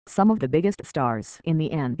Some of the biggest stars in the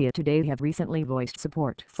NBA today have recently voiced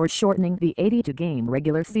support for shortening the 82-game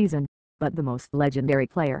regular season, but the most legendary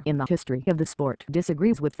player in the history of the sport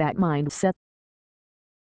disagrees with that mindset.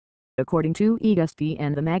 According to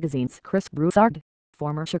ESPN, the magazine's Chris Broussard,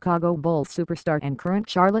 former Chicago Bulls superstar and current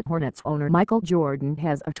Charlotte Hornets owner Michael Jordan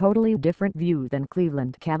has a totally different view than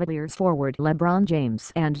Cleveland Cavaliers forward LeBron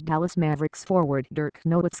James and Dallas Mavericks forward Dirk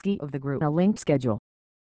Nowitzki of the grueling schedule.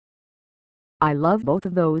 "I love both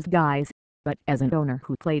of those guys, but as an owner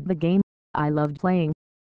who played the game, I loved playing.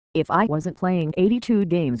 If I wasn't playing 82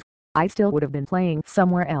 games, I still would have been playing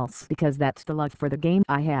somewhere else because that's the love for the game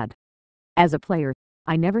I had. As a player,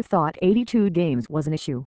 I never thought 82 games was an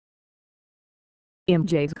issue."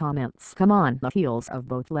 MJ's comments come on the heels of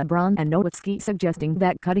both LeBron and Nowitzki suggesting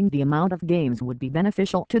that cutting the amount of games would be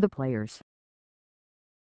beneficial to the players.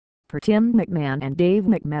 Per Tim McMahon and Dave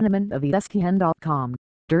McManaman of ESPN.com,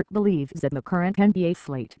 Dirk believes that the current NBA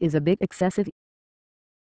slate is a bit excessive.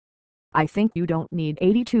 "I think you don't need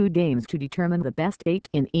 82 games to determine the best 8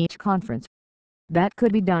 in each conference. That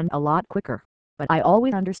could be done a lot quicker, but I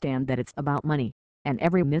always understand that it's about money, and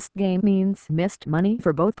every missed game means missed money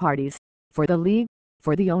for both parties, for the league,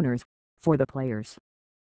 for the owners, for the players.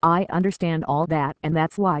 I understand all that, and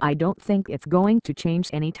that's why I don't think it's going to change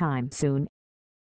anytime soon."